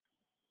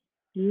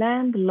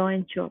Lamb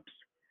loin chops.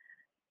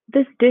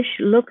 This dish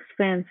looks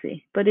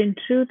fancy, but in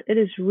truth it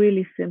is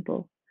really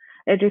simple.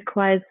 It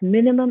requires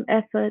minimum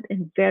effort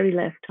and very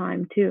less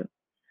time too.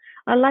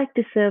 I like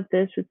to serve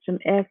this with some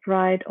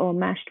air-fried or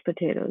mashed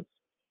potatoes.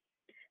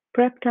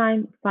 Prep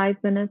time 5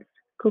 minutes,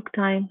 cook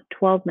time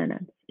 12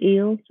 minutes,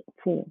 yields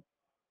 4.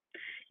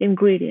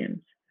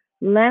 Ingredients: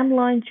 lamb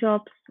loin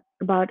chops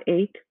about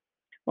 8,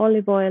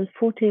 olive oil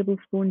 4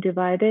 tablespoons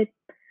divided,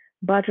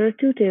 butter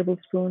 2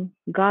 tablespoons,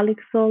 garlic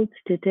salt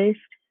to taste,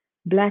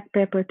 black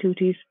pepper 2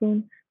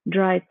 teaspoons,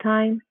 dried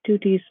thyme 2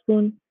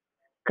 teaspoons,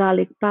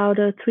 garlic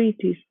powder 3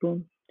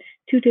 teaspoons,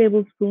 2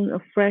 tablespoons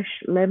of fresh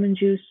lemon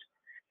juice,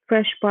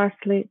 fresh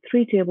parsley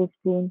 3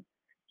 tablespoons,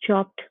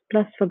 chopped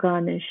plus for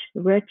garnish,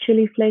 red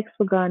chili flakes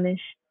for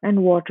garnish,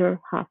 and water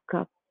half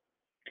cup.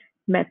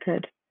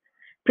 Method: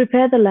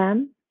 prepare the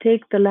lamb.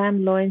 Take the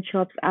lamb loin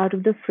chops out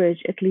of the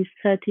fridge at least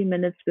 30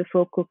 minutes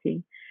before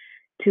cooking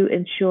to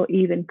ensure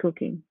even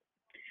cooking.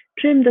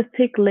 Trim the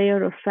thick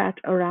layer of fat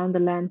around the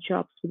lamb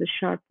chops with a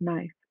sharp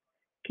knife.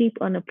 Keep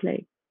on a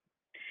plate.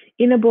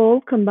 In a bowl,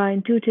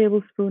 combine 2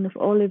 tablespoons of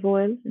olive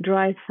oil,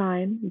 dry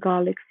thyme,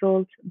 garlic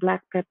salt,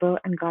 black pepper,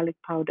 and garlic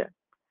powder.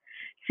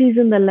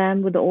 Season the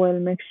lamb with the oil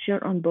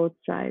mixture on both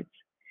sides.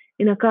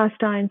 In a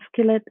cast iron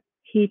skillet,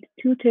 heat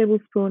 2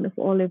 tablespoons of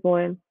olive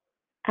oil.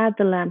 Add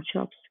the lamb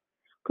chops.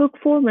 Cook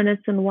 4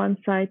 minutes on one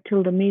side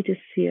till the meat is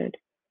seared.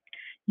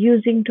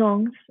 Using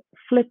tongs,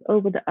 flip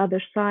over the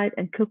other side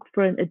and cook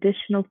for an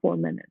additional 4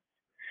 minutes.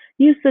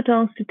 Use the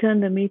tongs to turn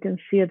the meat and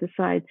sear the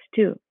sides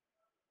too.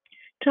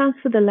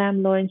 Transfer the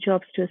lamb loin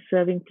chops to a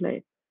serving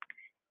plate.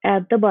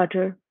 Add the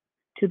butter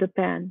to the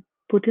pan.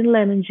 Put in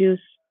lemon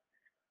juice,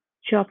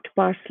 chopped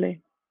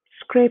parsley.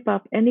 Scrape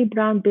up any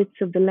brown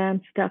bits of the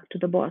lamb stuck to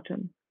the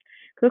bottom.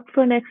 Cook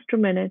for an extra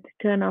minute,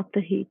 turn off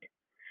the heat.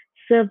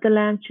 Serve the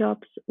lamb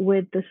chops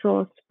with the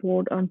sauce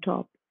poured on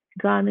top.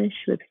 Garnish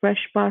with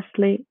fresh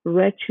parsley,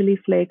 red chili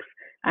flakes,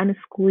 and a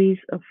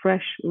squeeze of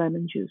fresh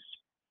lemon juice.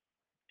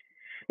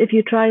 If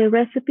you try a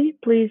recipe,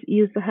 please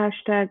use the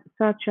hashtag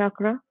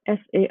Sarchakra,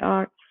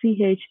 Sarchakra,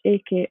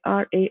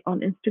 on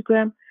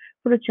Instagram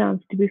for a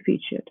chance to be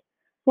featured.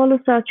 Follow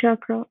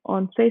Sarchakra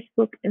on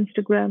Facebook,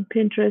 Instagram,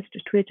 Pinterest,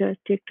 Twitter,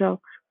 TikTok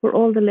for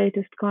all the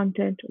latest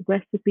content,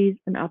 recipes,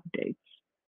 and updates.